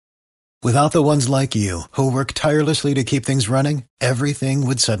Without the ones like you, who work tirelessly to keep things running, everything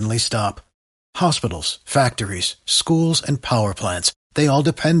would suddenly stop. Hospitals, factories, schools, and power plants, they all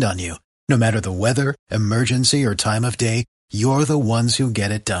depend on you. No matter the weather, emergency, or time of day, you're the ones who get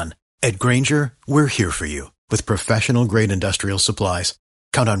it done. At Grainger, we're here for you with professional-grade industrial supplies.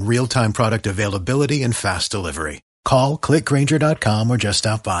 Count on real-time product availability and fast delivery. Call, clickgrainger.com, or just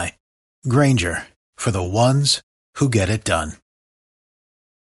stop by. Grainger, for the ones who get it done.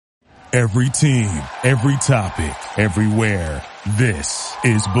 Every team, every topic, everywhere. This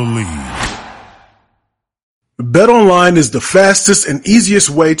is Believe. BetOnline is the fastest and easiest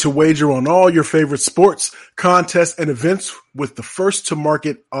way to wager on all your favorite sports, contests, and events with the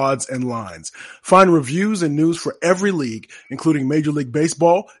first-to-market odds and lines. Find reviews and news for every league, including Major League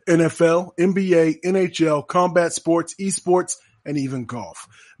Baseball, NFL, NBA, NHL, combat sports, esports, and even golf.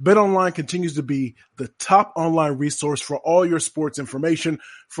 BetOnline continues to be the top online resource for all your sports information,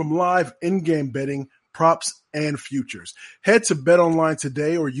 from live in-game betting, props, and futures. Head to BetOnline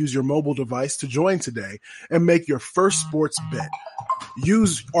today or use your mobile device to join today and make your first sports bet.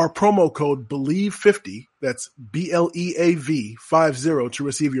 Use our promo code BELIEVE50, that's BLEAV 50, to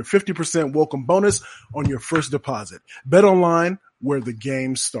receive your 50% welcome bonus on your first deposit. BetOnline, where the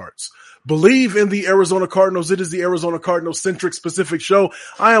game starts. Believe in the Arizona Cardinals. It is the Arizona Cardinals centric specific show.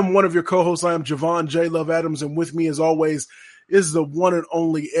 I am one of your co-hosts. I am Javon J. Love Adams, and with me as always is the one and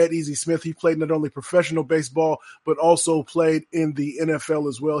only Ed Easy Smith. He played not only professional baseball, but also played in the NFL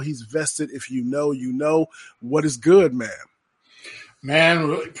as well. He's vested. If you know, you know. What is good, man? Man,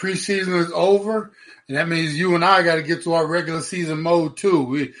 preseason is over, and that means you and I got to get to our regular season mode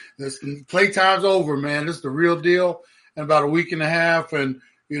too. Playtime's over, man. This is the real deal. In about a week and a half, and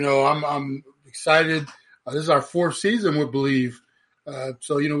I'm excited. This is our fourth season with Believe,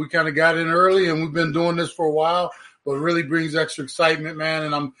 so we kind of got in early, and we've been doing this for a while. But it really brings extra excitement, man,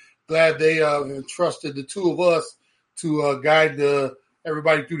 and I'm glad they trusted the two of us to guide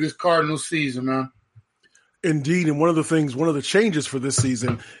everybody through this Cardinals season, man. Indeed, and one of the changes for this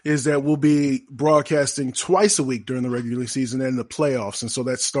season is that we'll be broadcasting twice a week during the regular season and the playoffs, and so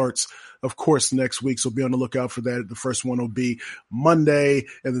that starts, of course, next week. So be on the lookout for that. The first one will be Monday,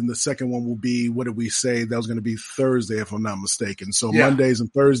 and then the second one will be, what did we say? That was going to be Thursday, if I'm not mistaken. So yeah. Mondays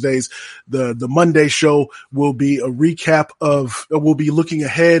and Thursdays, the Monday show will be a recap of. We'll be looking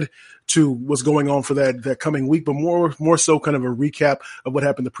ahead to what's going on for that coming week, but more so kind of a recap of what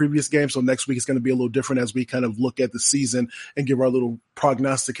happened the previous game. So next week is going to be a little different as we kind of look at the season and give our little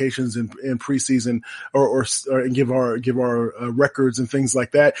prognostications in preseason or and give our records and things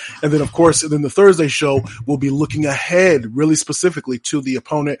like that. And then of course, then the Thursday show will be looking ahead really specifically to the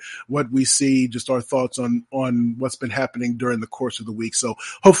opponent, what we see, just our thoughts on what's been happening during the course of the week. So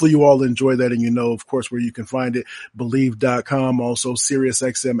hopefully you all enjoy that, and of course, where you can find it, Believe.com, also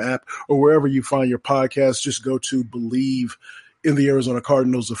SiriusXM app, or wherever you find your podcast. Just go to Believe in the Arizona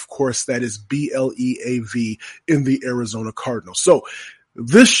Cardinals. Of course, that is BLEAV in the Arizona Cardinals. So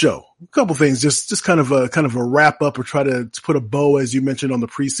this show, a couple things, just kind of a wrap up, or try to put a bow, as you mentioned, on the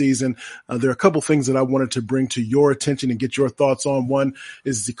preseason. There are a couple things that I wanted to bring to your attention and get your thoughts on. One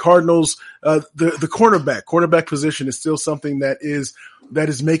is the Cardinals, the cornerback position is still something that is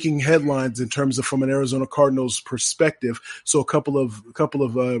making headlines in terms of from an Arizona Cardinals perspective. So a couple of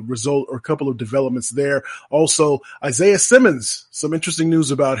developments there. Also, Isaiah Simmons, some interesting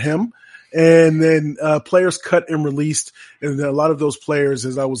news about him. And then players cut and released, and a lot of those players,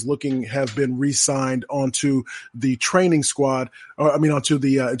 as I was looking, have been re-signed onto the training squad, onto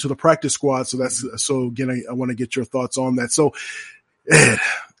the practice squad. So again, I want to get your thoughts on that. So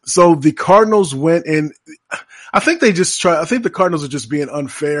the Cardinals went, and I think the Cardinals are just being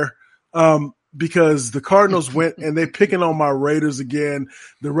unfair. Because the Cardinals went and they're picking on my Raiders again.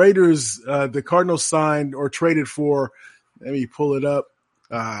 The Cardinals signed or traded for, let me pull it up.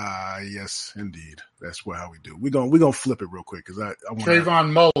 Yes, indeed. That's how we do. We're gonna flip it real quick because I want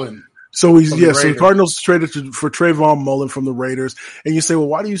Trayvon Mullen. So the Cardinals traded for Trayvon Mullen from the Raiders, and you say, well,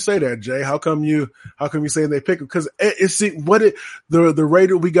 why do you say that, Jay? How come you say they pick him? Because the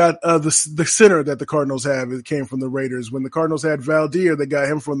Raider, we got the center that the Cardinals have. It came from the Raiders. When the Cardinals had Valdir, they got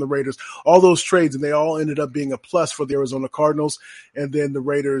him from the Raiders. All those trades, and they all ended up being a plus for the Arizona Cardinals. And then the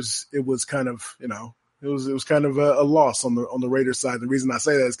Raiders, it was kind of, it was kind of a loss on the Raiders side. The reason I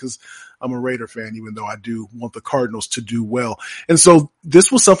say that is because I'm a Raider fan, even though I do want the Cardinals to do well. And so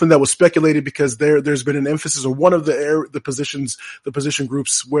this was something that was speculated because there's been an emphasis, or one of the position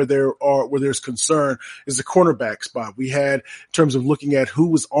groups where there's concern is the cornerback spot. We had, in terms of looking at who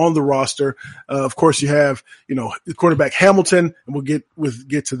was on the roster, of course you have, the cornerback Hamilton, and we'll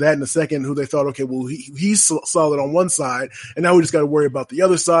get to that in a second, who they thought, okay, well, he's solid on one side, and now we just got to worry about the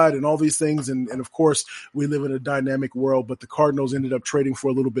other side and all these things. And of course, we live in a dynamic world, but the Cardinals ended up trading for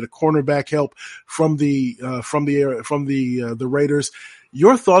a little bit of cornerback help from the Raiders.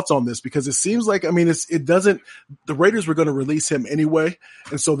 Your thoughts on this? Because it seems like, the Raiders were going to release him anyway.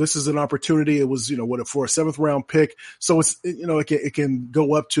 And so this is an opportunity. It was, for a 7th round pick. So it's, it can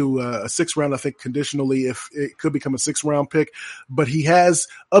go up to a 6th round, I think, conditionally, if it could become a 6th round pick, but he has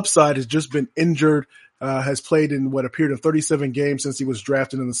upside, has just been injured. Has played in what appeared in 37 games since he was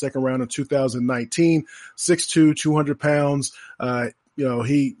drafted in the 2nd round of 2019, 6'2", 200 pounds.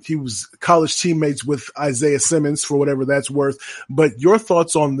 He was college teammates with Isaiah Simmons, for whatever that's worth. But your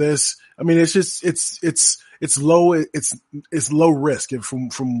thoughts on this? It's just, it's low risk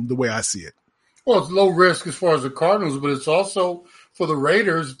from the way I see it. Well, it's low risk as far as the Cardinals, but it's also for the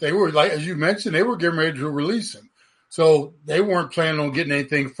Raiders. They were, like, as you mentioned, they were getting ready to release him. So they weren't planning on getting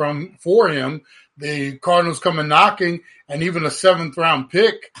anything for him. The Cardinals coming knocking, and even a 7th round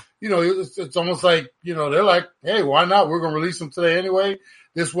pick, it's almost like, they're like, hey, why not? We're going to release him today anyway.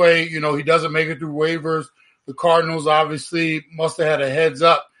 This way, he doesn't make it through waivers. The Cardinals obviously must have had a heads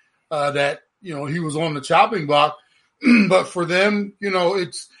up that, he was on the chopping block. But for them,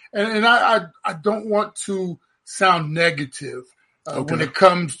 it's – and I don't want to sound negative when it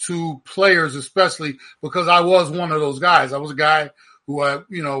comes to players, especially because I was one of those guys. I was a guy who,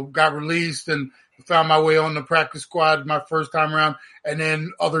 got released and found my way on the practice squad my first time around, and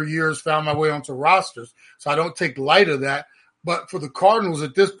then other years found my way onto rosters. So I don't take light of that. But for the Cardinals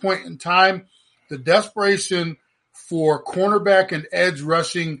at this point in time, the desperation for cornerback and edge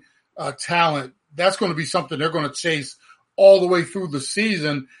rushing talent, that's going to be something they're going to chase all the way through the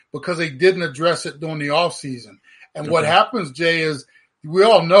season because they didn't address it during the offseason. And what happens, Jay, is we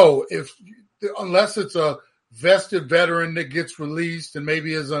all know unless it's a vested veteran that gets released and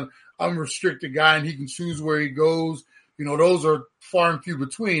maybe is an unrestricted guy and he can choose where he goes, those are far and few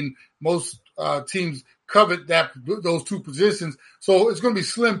between. Most teams covet those two positions. So it's going to be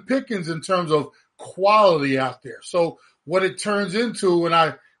slim pickings in terms of quality out there. So what it turns into, and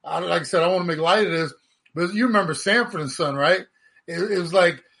I like I said, I want to make light of this, but you remember Sanford and Son, right? It was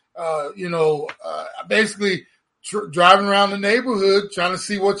like, basically driving around the neighborhood trying to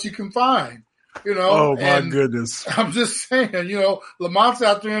see what you can find. Oh my goodness! I'm just saying, Lamont's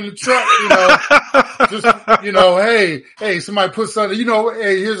out there in the truck, hey, somebody put something,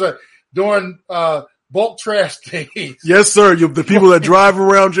 hey, here's during bulk trash days. Yes, sir. The people that drive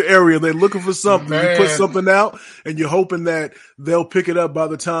around your area, they're looking for something. Man. You put something out, and you're hoping that they'll pick it up by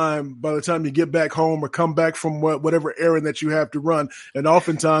the time you get back home or come back from whatever errand that you have to run. And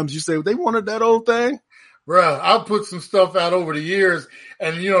oftentimes you say, they wanted that old thing. Bruh, I'll put some stuff out over the years,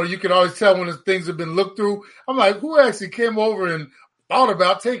 and, you can always tell when things have been looked through. I'm like, who actually came over and thought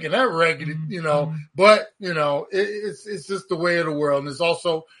about taking that raggedy, But, it's just the way of the world, and it's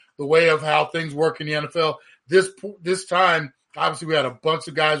also the way of how things work in the NFL. This time, obviously, we had a bunch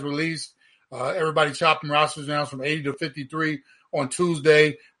of guys released. Everybody chopping rosters down from 80 to 53 on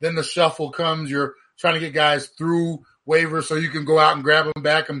Tuesday. Then the shuffle comes. You're trying to get guys through waivers so you can go out and grab them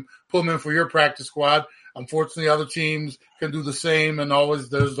back and pull them in for your practice squad. Unfortunately, other teams can do the same, and always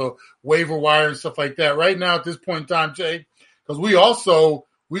there's a waiver wire and stuff like that. Right now, at this point in time, Jay, because we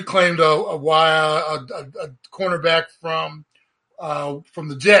claimed a cornerback from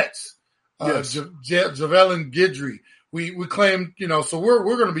the Jets, yes. Javelin Guidry. We claimed, so we're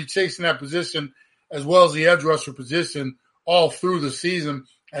going to be chasing that position as well as the edge rusher position all through the season,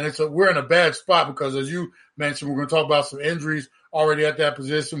 and we're in a bad spot because, as you mentioned, we're going to talk about some injuries already at that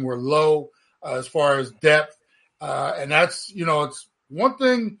position. We're low as far as depth. And that's, it's one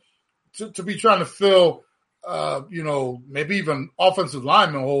thing to be trying to fill, maybe even offensive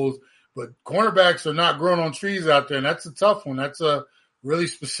lineman holes, but cornerbacks are not growing on trees out there. And that's a tough one. That's a really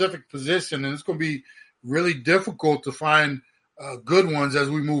specific position. And it's going to be really difficult to find good ones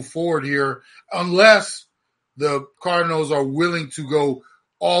as we move forward here, unless the Cardinals are willing to go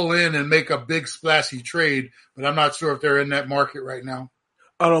all in and make a big splashy trade. But I'm not sure if they're in that market right now.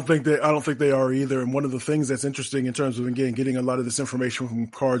 I don't think they are either. And one of the things that's interesting in terms of, again, getting a lot of this information from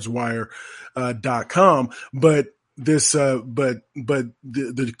cardswire.com, but the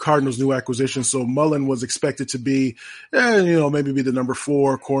Cardinals' new acquisition. So Mullen was expected to be, maybe be the number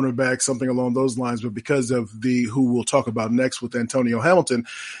 4 cornerback, something along those lines. But because of who we'll talk about next with Antonio Hamilton,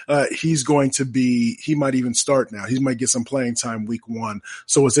 he might even start now. He might get some playing time week 1.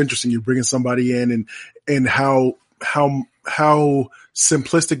 So it's interesting. You're bringing somebody in, and how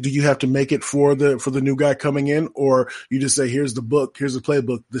simplistic do you have to make it for the new guy coming in, or you just say, here's the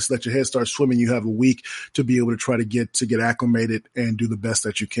playbook, just let your head start swimming. You have a week to be able to try to get acclimated and do the best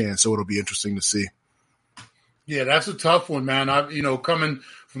that you can. So it'll be interesting to see. Yeah, that's a tough one, man. Coming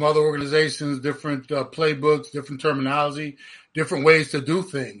from other organizations, different playbooks, different terminology, different ways to do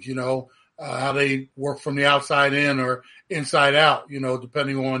things, how they work from the outside in or inside out,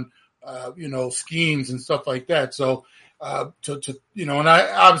 depending on, schemes and stuff like that. So, and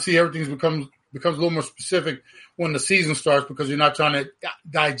obviously everything becomes a little more specific when the season starts, because you're not trying to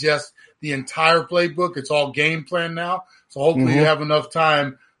digest the entire playbook. It's all game plan now. So hopefully you have enough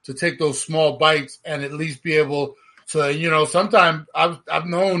time to take those small bites and at least be able to, sometimes I've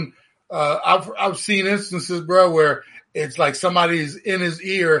known, I've seen instances, bro, where it's like somebody's in his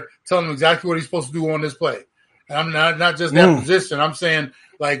ear telling him exactly what he's supposed to do on this play. And I'm not just that position. I'm saying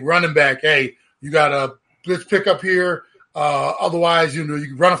like running back, hey, you got to blitz pick up here. Otherwise, you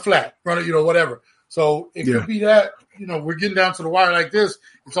can run a flat, whatever. So it could be that, we're getting down to the wire like this.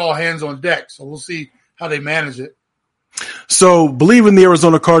 It's all hands on deck. So we'll see how they manage it. So believe in the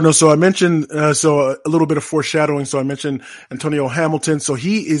Arizona Cardinals. So I mentioned, a little bit of foreshadowing. So I mentioned Antonio Hamilton. So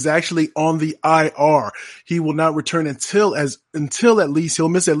he is actually on the IR. He will not return until at least he'll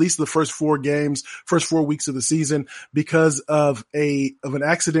miss at least the first 4 weeks of the season because of an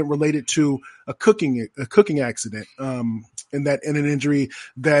accident related to a cooking accident. And an injury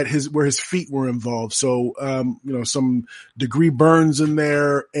where his feet were involved. So, some degree burns in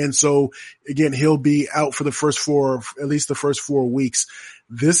there. And so again, he'll be out for at least the first 4 weeks.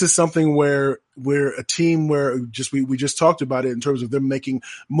 This is something where we're a team where we just talked about it in terms of them making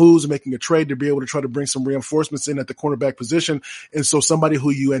moves, making a trade to be able to try to bring some reinforcements in at the cornerback position. And so somebody who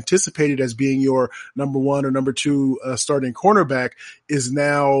you anticipated as being your number 1 or number 2 starting cornerback is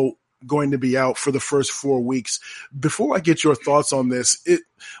now going to be out for the first 4 weeks. Before I get your thoughts on this,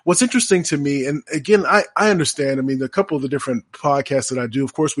 what's interesting to me, and again, I understand, a couple of the different podcasts that I do,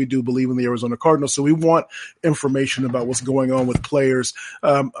 of course, we do believe in the Arizona Cardinals, so we want information about what's going on with players.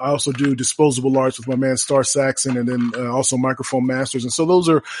 I also do Disposable Arts with my man Star Saxon, and then also Microphone Masters. And so those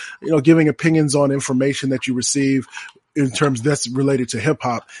are, giving opinions on information that you receive in terms that's related to hip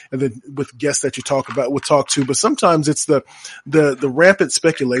hop, and then with guests that you talk to. But sometimes it's the rampant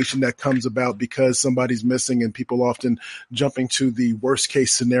speculation that comes about because somebody's missing and people often jumping to the worst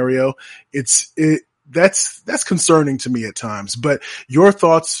case scenario. That's concerning to me at times, but your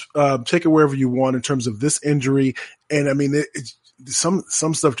thoughts, take it wherever you want in terms of this injury. And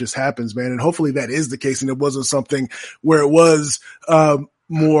some stuff just happens, man. And hopefully that is the case. And it wasn't something where it was,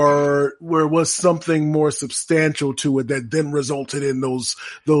 something more substantial to it that then resulted in those,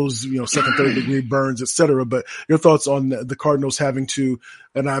 second, third degree burns, et cetera. But your thoughts on the Cardinals having to,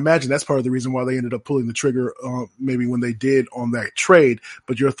 and I imagine that's part of the reason why they ended up pulling the trigger, maybe when they did on that trade,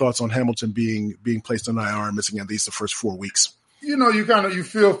 but your thoughts on Hamilton being placed on IR and missing at least the first 4 weeks. You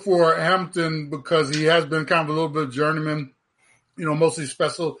feel for Hamilton because he has been kind of a little bit of journeyman, mostly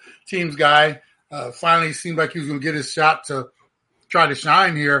special teams guy. Finally seemed like he was going to get his shot to try to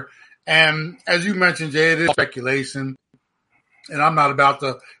shine here. And as you mentioned, Jay, it is speculation. And I'm not about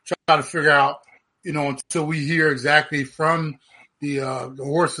to try to figure out, until we hear exactly from the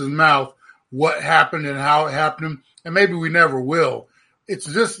horse's mouth what happened and how it happened. And maybe we never will. It's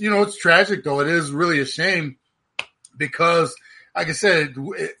just, it's tragic, though. It is really a shame because, like I said,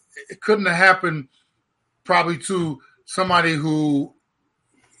 it couldn't have happened probably to somebody who,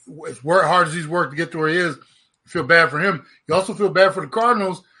 as hard as he's worked to get to where he is, feel bad for him. You also feel bad for the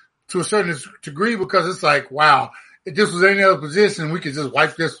Cardinals to a certain degree because it's like, wow, if this was any other position, we could just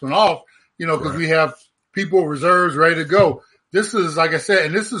wipe this one off, because we have people, reserves ready to go. This is, like I said,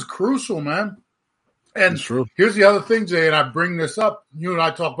 and this is crucial, man. And here's the other thing, Jay, and I bring this up. You and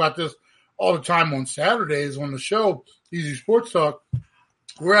I talk about this all the time on Saturdays on the show, Easy Sports Talk.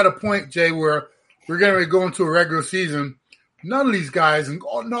 We're at a point, Jay, where we're getting ready to go into a regular season. None of these guys and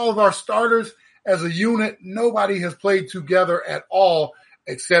all of our starters as a unit, nobody has played together at all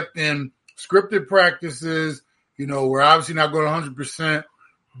except in scripted practices. We're obviously not going 100%.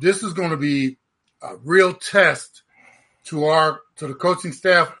 This is going to be a real test to the coaching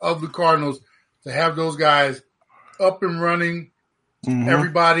staff of the Cardinals to have those guys up and running,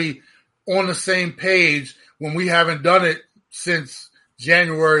 everybody on the same page when we haven't done it since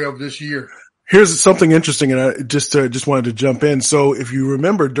January of this year. Here's something interesting, and I just wanted to jump in. So if you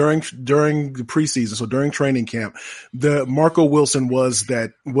remember during the preseason, so during training camp, the Marco Wilson was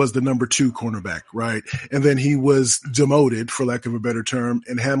the number 2 cornerback, right? And then he was demoted, for lack of a better term,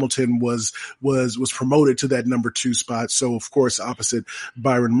 and Hamilton was promoted to that number 2 spot. So of course, opposite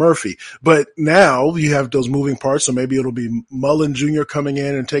Byron Murphy. But now you have those moving parts. So maybe it'll be Mullen Jr. coming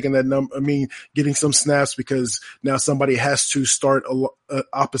in and taking that getting some snaps, because now somebody has to start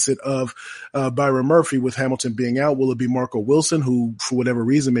opposite of Byron Murphy, with Hamilton being out. Will it be Marco Wilson, who for whatever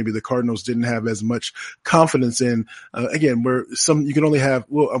reason maybe the Cardinals didn't have as much confidence in? Again, you can only have,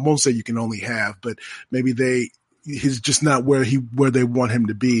 well, I won't say you can only have, but maybe he's just not where they want him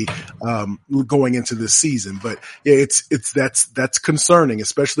to be going into this season. But yeah, that's concerning,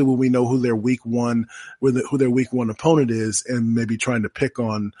 especially when we know who their week one opponent is, and maybe trying to pick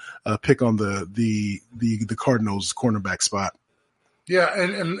on the Cardinals cornerback spot. Yeah,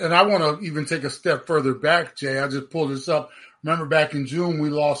 and I want to even take a step further back, Jay. I just pulled this up. Remember back in June, we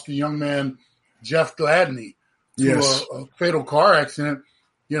lost the young man, Jeff Gladney, to a fatal car accident.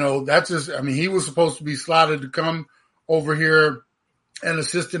 You know, he was supposed to be slotted to come over here and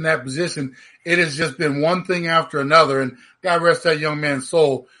assist in that position. It has just been one thing after another, and God rest that young man's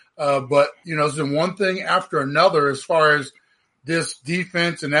soul. But, you know, it's been one thing after another as far as this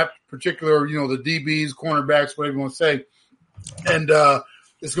defense and that particular, you know, the DBs, cornerbacks, whatever you want to say. And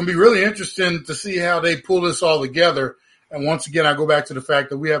it's going to be really interesting to see how they pull this all together. And once again, I go back to the fact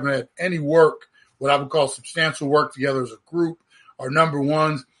that we haven't had any work, what I would call substantial work together as a group. Our number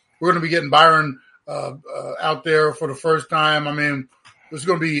ones, we're going to be getting Byron out there for the first time. I mean, it's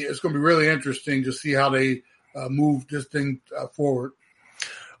going to be really interesting to see how they move this thing forward.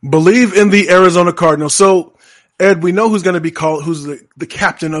 Believe in the Arizona Cardinals. So, Ed, we know who's going to be called, who's the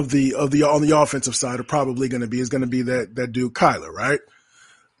captain of the on the offensive side, is going to be that dude Kyler, right?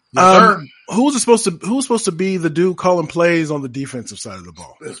 Yes, who's supposed to be the dude calling plays on the defensive side of the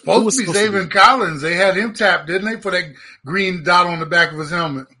ball? It's supposed to be David Collins. They had him tapped, didn't they, for that green dot on the back of his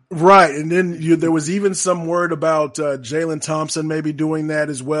helmet? Right, and then there was even some word about Jalen Thompson maybe doing that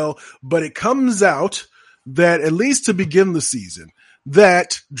as well. But it comes out that, at least to begin the season,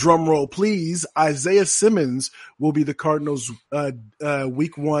 that, drum roll please, Isaiah Simmons will be the Cardinals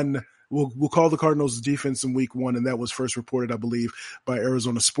week one. We'll call the Cardinals defense in week 1, and that was first reported, I believe, by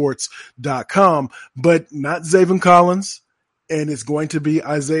ArizonaSports.com, but not Zaven Collins, and it's going to be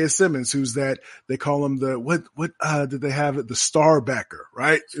Isaiah Simmons, who's that, they call him the, what did they have it? The star backer,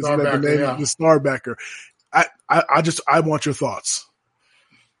 right? Isn't that the name? Yeah. The star backer. I want your thoughts.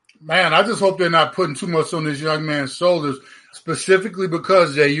 Man, I just hope they're not putting too much on this young man's shoulders, specifically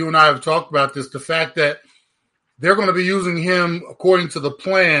because, Jay, you and I have talked about this, the fact that they're going to be using him according to the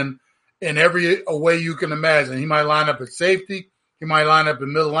plan in every way you can imagine. He might line up at safety. He might line up at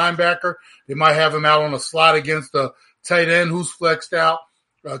middle linebacker. They might have him out on a slot against the tight end who's flexed out,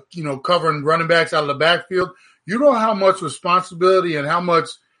 covering running backs out of the backfield. You know how much responsibility and how much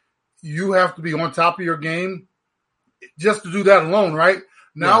you have to be on top of your game just to do that alone, right?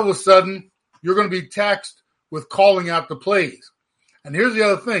 Now, all of a sudden, you're going to be taxed with calling out the plays. And here's the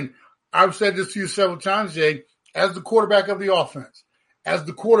other thing. I've said this to you several times, Jay, as the quarterback of the offense, as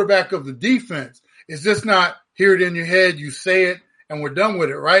the quarterback of the defense, it's just not hear it in your head, you say it, and we're done with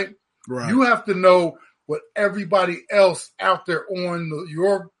it, right? Right. You have to know what everybody else out there on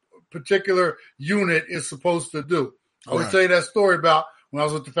your particular unit is supposed to do. I always tell you that story about when I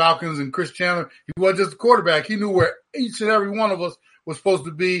was with the Falcons and Chris Chandler. He wasn't just a quarterback. He knew where each and every one of us was supposed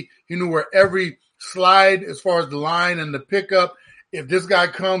to be. He knew where every slide as far as the line and the pickup. If this guy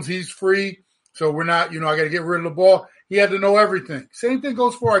comes, he's free. So we're not, I got to get rid of the ball. He had to know everything. Same thing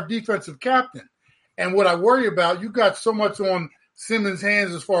goes for our defensive captain. And what I worry about, you got so much on Simmons'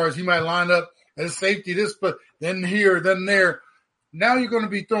 hands as far as he might line up as safety, this, but then here, then there. Now you're going to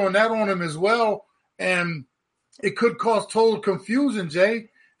be throwing that on him as well. And it could cause total confusion, Jay.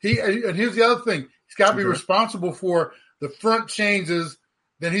 And here's the other thing. He's got to be responsible for the front changes.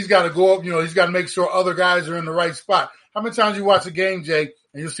 Then he's got to go up, he's got to make sure other guys are in the right spot. How many times you watch a game, Jay,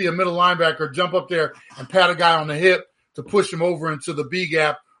 and you'll see a middle linebacker jump up there and pat a guy on the hip to push him over into the B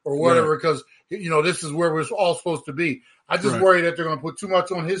gap or whatever, because, this is where we're all supposed to be. I just worry that they're going to put too much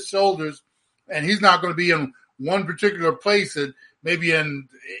on his shoulders, and he's not going to be in one particular place, and maybe in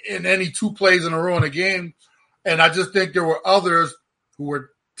any 2 plays in a row in a game. And I just think there were others who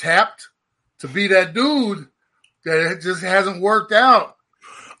were tapped to be that dude that it just hasn't worked out.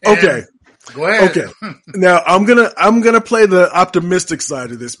 And go ahead. Okay. Now I'm gonna play the optimistic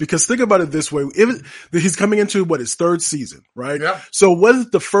side of this, because think about it this way: he's coming into his 3rd season, right? Yeah. So was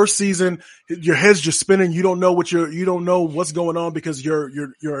it the first season? your head's just spinning. You don't know what's going on because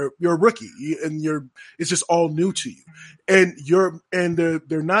you're a rookie and it's just all new to you. And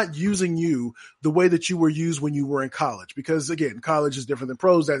they're not using you the way that you were used when you were in college, because again, college is different than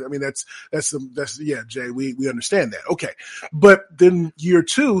pros. That's Jay, we understand that. Okay. But then year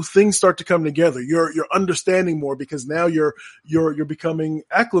 2, things start to come together. You're understanding more because now you're becoming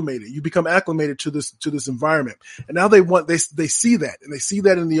acclimated. You become acclimated to this environment. And now they see that, and they see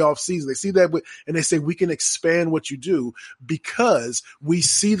that in the off season. They see that and they say, we can expand what you do because we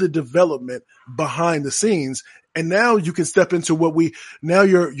see the development behind the scenes. And now you can step into now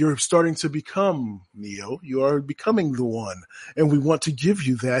you're starting to become Neo. You are becoming the one, and we want to give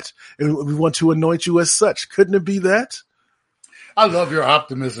you that, and we want to anoint you as such. Couldn't it be that? I love your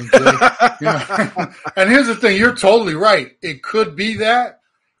optimism, Jay. And here's the thing. You're totally right. It could be that.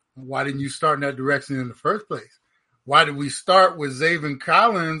 Why didn't you start in that direction in the first place? Why did we start with Zaven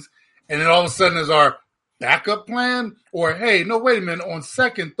Collins and then all of a sudden is our backup plan? Or, hey, no, wait a minute. On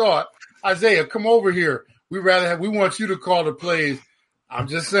second thought, Isaiah, come over here. We want you to call the plays. I'm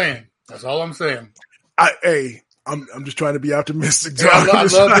just saying. That's all I'm saying. I'm just trying to be optimistic. Yeah, I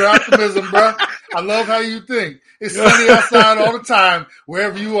love your optimism, bro. I love how you think. It's sunny outside all the time,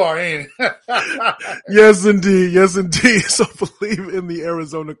 wherever you are, ain't it? Yes, indeed. Yes, indeed. So believe in the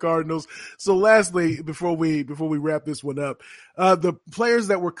Arizona Cardinals. So lastly, before we wrap this one up, the players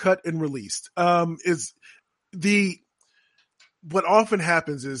that were cut and released, what often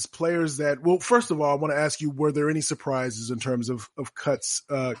happens is players that, well, first of all, I want to ask you, were there any surprises in terms of cuts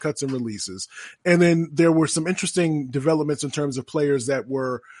and releases? And then there were some interesting developments in terms of players that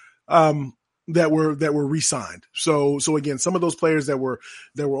were re-signed. So again, some of those players that were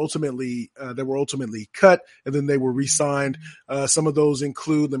ultimately cut and then they were re-signed. Some of those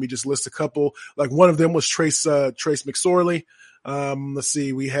include, let me just list a couple. Like one of them was Trace McSorley. Let's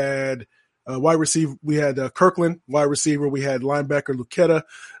see, we had wide receiver, we had Kirkland, wide receiver. We had linebacker Luqueta.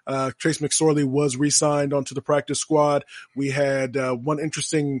 Trace McSorley was re-signed onto the practice squad. We had one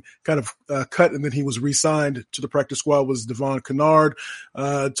interesting kind of cut, and then he was re-signed to the practice squad was Devon Kennard,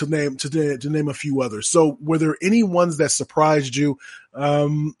 to name a few others. So were there any ones that surprised you?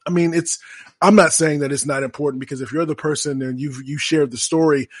 I'm not saying that it's not important, because if you're the person and you shared the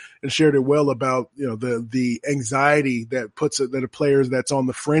story and shared it well about, the anxiety that that a player that's on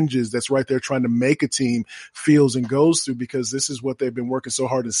the fringes, that's right there trying to make a team, feels and goes through, because this is what they've been working so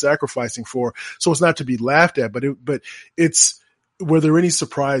hard and sacrificing for. So it's not to be laughed at, but were there any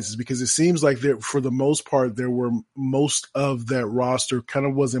surprises? Because it seems like for the most part, most of that roster kind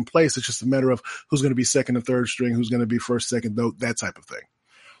of was in place. It's just a matter of who's going to be second and third string, who's going to be first, second, that type of thing.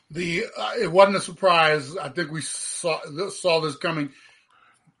 It wasn't a surprise. I think we saw this coming.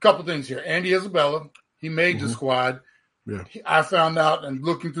 A couple things here. Andy Isabella, he made the squad. Yeah. I found out, and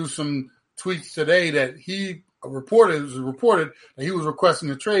looking through some tweets today, that it was reported that he was requesting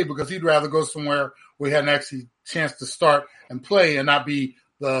a trade because he'd rather go somewhere where he had an actually chance to start and play and not be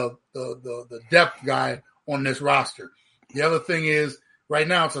the depth guy on this roster. The other thing is, right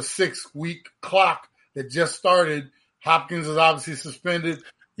now it's a 6-week clock that just started. Hopkins is obviously suspended.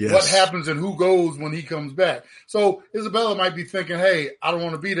 Yes. What happens and who goes when he comes back? So Isabella might be thinking, hey, I don't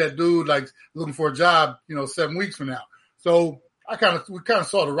want to be that dude like looking for a job, 7 weeks from now. So we kind of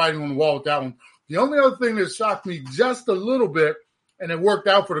saw the writing on the wall with that one. The only other thing that shocked me just a little bit, and it worked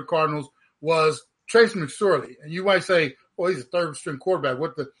out for the Cardinals, was Trace McSorley. And you might say, well, he's a third-string quarterback.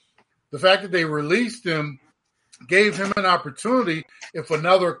 What the fact that they released him gave him an opportunity if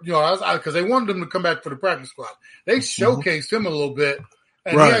another, because they wanted him to come back for the practice squad. They showcased him a little bit,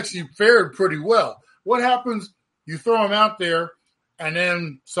 and he actually fared pretty well. What happens, you throw him out there, and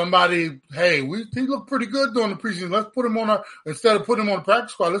then somebody, hey, he looked pretty good during the preseason. Let's put him instead of putting him on the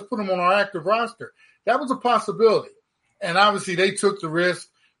practice squad, let's put him on our active roster. That was a possibility. And obviously they took the risk.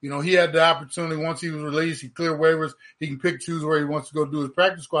 He had the opportunity once he was released. He cleared waivers. He can choose where he wants to go do his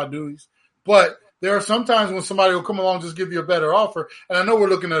practice squad duties. But there are some times when somebody will come along and just give you a better offer. And I know we're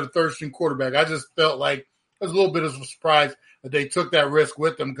looking at a third-string quarterback. I just felt like there's a little bit of a surprise that they took that risk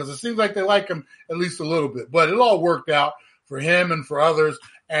with him, because it seems like they like him at least a little bit. But it all worked out for him and for others.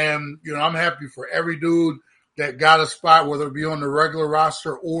 And, I'm happy for every dude that got a spot, whether it be on the regular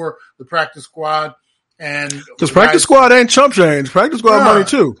roster or the practice squad. And because practice squad ain't chump change. Practice squad money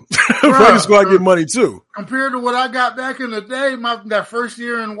too. Practice squad get money too. Compared to what I got back in the day, that first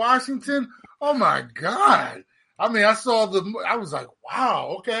year in Washington, oh my God. I mean, I was like,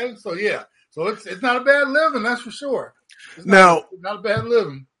 wow, okay. So yeah. So it's not a bad living, that's for sure. It's not a bad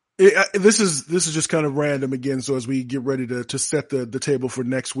living. This is just kind of random again. So as we get ready to set the table for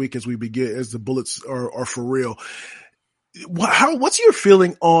next week, as the bullets are for real, what's your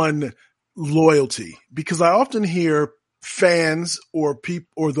feeling on loyalty, because I often hear fans or people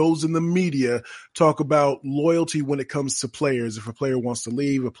or those in the media talk about loyalty when it comes to players. If a player wants to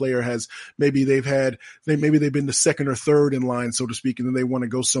leave, a player has, maybe they've been the second or third in line, so to speak, and then they want to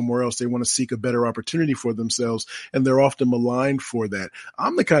go somewhere else. They want to seek a better opportunity for themselves, and they're often maligned for that.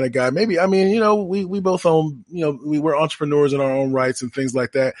 I'm the kind of guy, we both own, we're entrepreneurs in our own rights and things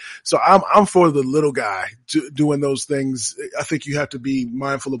like that. So I'm for the little guy doing those things. I think you have to be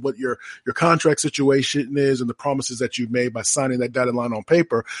mindful of what your contract situation is and the promises that you've made by signing that dotted line on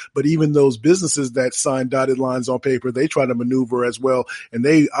paper. But even those businesses that sign dotted lines on paper, they try to maneuver as well, and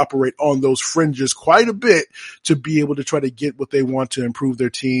they operate on those fringes quite a bit to be able to try to get what they want to improve their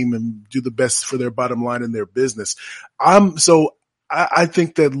team and do the best for their bottom line in their business. I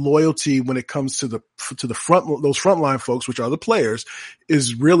think that loyalty when it comes to those frontline folks, which are the players,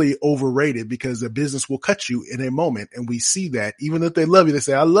 is really overrated, because the business will cut you in a moment. And we see that even if they love you, they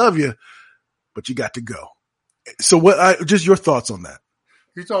say, I love you, but you got to go. So just your thoughts on that?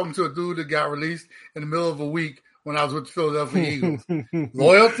 You're talking to a dude that got released in the middle of a week when I was with the Philadelphia Eagles.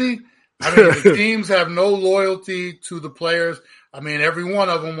 Loyalty? The teams have no loyalty to the players. Every one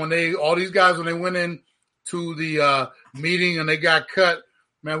of them, when they went in to the meeting and they got cut,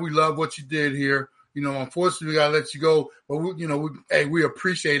 man, we love what you did here. Unfortunately, we got to let you go. But, we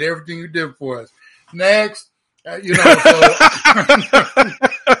appreciate everything you did for us. Next. And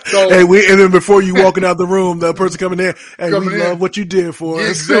then before you walking out the room, the person coming in, love what you did for us.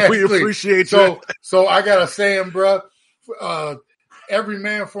 Exactly. So we appreciate you. So I got a saying, bro, every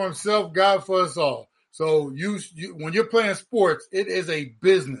man for himself, God for us all. So you when you're playing sports, it is a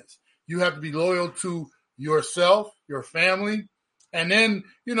business. You have to be loyal to yourself, your family, and then,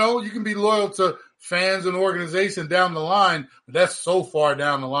 you can be loyal to fans and organization down the line, but that's so far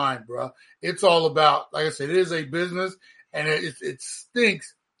down the line, bro. It's all about, like I said, it is a business, and it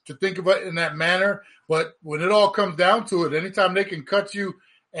stinks to think of it in that manner. But when it all comes down to it, anytime they can cut you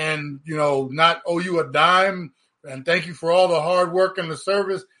and, not owe you a dime and thank you for all the hard work and the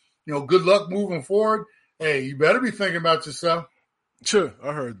service, good luck moving forward. Hey, you better be thinking about yourself. Sure,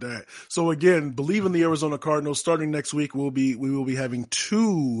 I heard that. So again, believe in the Arizona Cardinals. Starting next week, we will be having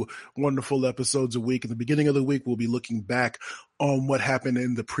 2 wonderful episodes a week. At the beginning of the week, we'll be looking back on what happened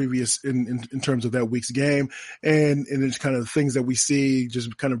in the previous, in terms of that week's game, and it's kind of things that we see,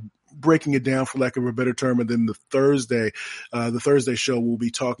 just kind of breaking it down, for lack of a better term. And then the Thursday show, we'll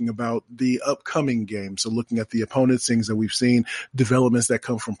be talking about the upcoming game. So looking at the opponents, things that we've seen, developments that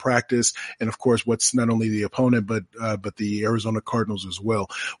come from practice, and of course, what's not only the opponent, but the Arizona Cardinals as well.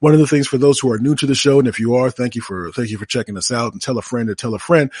 One of the things for those who are new to the show, and if you are, thank you for checking us out, and tell a friend to tell a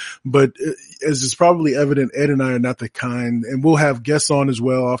friend. But as is probably evident, Ed and I are not the kind, and we'll have guests on as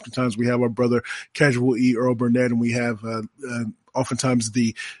well. Oftentimes we have our brother, Casual E, Earl Burnett, and we have, oftentimes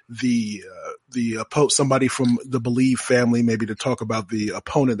somebody from the Believe family, maybe to talk about the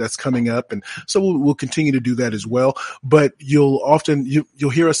opponent that's coming up. And so we'll continue to do that as well. But you'll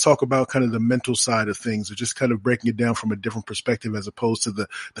hear us talk about kind of the mental side of things, or just kind of breaking it down from a different perspective, as opposed to the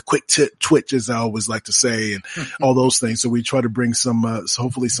quick twitch, as I always like to say, and all those things. So we try to bring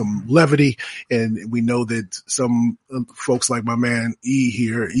hopefully some levity. And we know that some folks like my man Easy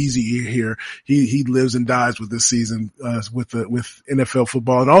E here, he lives and dies with this season, with NFL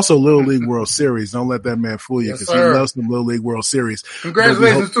football, and also Little League World Series. Don't let that man fool you, because he loves the Little League World Series.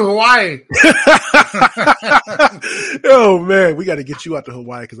 Congratulations to Hawaii. Oh man, we got to get you out to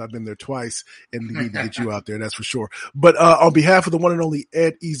Hawaii, because I've been there twice, and we need to get you out there. That's for sure. But on behalf of the one and only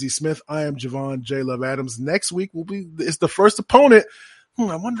Ed Easy Smith, I am Javon J. Love Adams. Next week it's the first opponent.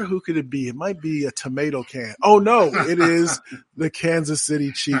 I wonder who could it be? It might be a tomato can. Oh no, it is the Kansas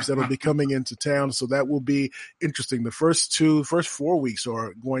City Chiefs that'll be coming into town. So that will be interesting. The first 4 weeks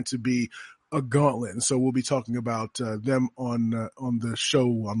are going to be a gauntlet. And so we'll be talking about them on the show,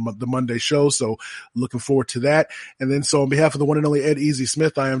 on the Monday show. So looking forward to that. And then, so on behalf of the one and only Ed Easy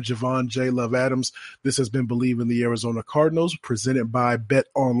Smith, I am Javon J. Love Adams. This has been Believe in the Arizona Cardinals, presented by Bet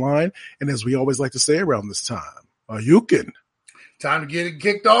Online. And as we always like to say around this time, you can. Time to get it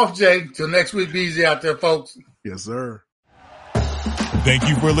kicked off, Jay. Till next week, be easy out there, folks. Yes, sir. Thank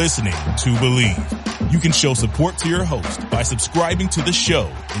you for listening to Believe. You can show support to your host by subscribing to the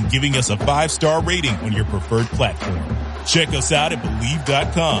show and giving us a 5-star rating on your preferred platform. Check us out at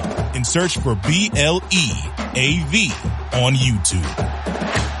Believe.com and search for BLEAV on YouTube.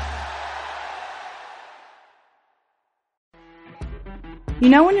 You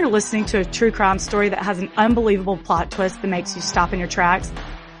know when you're listening to a true crime story that has an unbelievable plot twist that makes you stop in your tracks?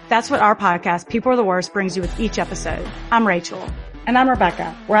 That's what our podcast, People Are the Worst, brings you with each episode. I'm Rachel. And I'm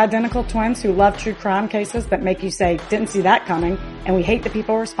Rebecca. We're identical twins who love true crime cases that make you say, didn't see that coming, and we hate the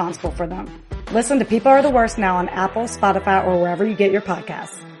people responsible for them. Listen to People Are the Worst now on Apple, Spotify, or wherever you get your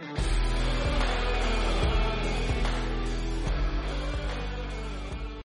podcasts.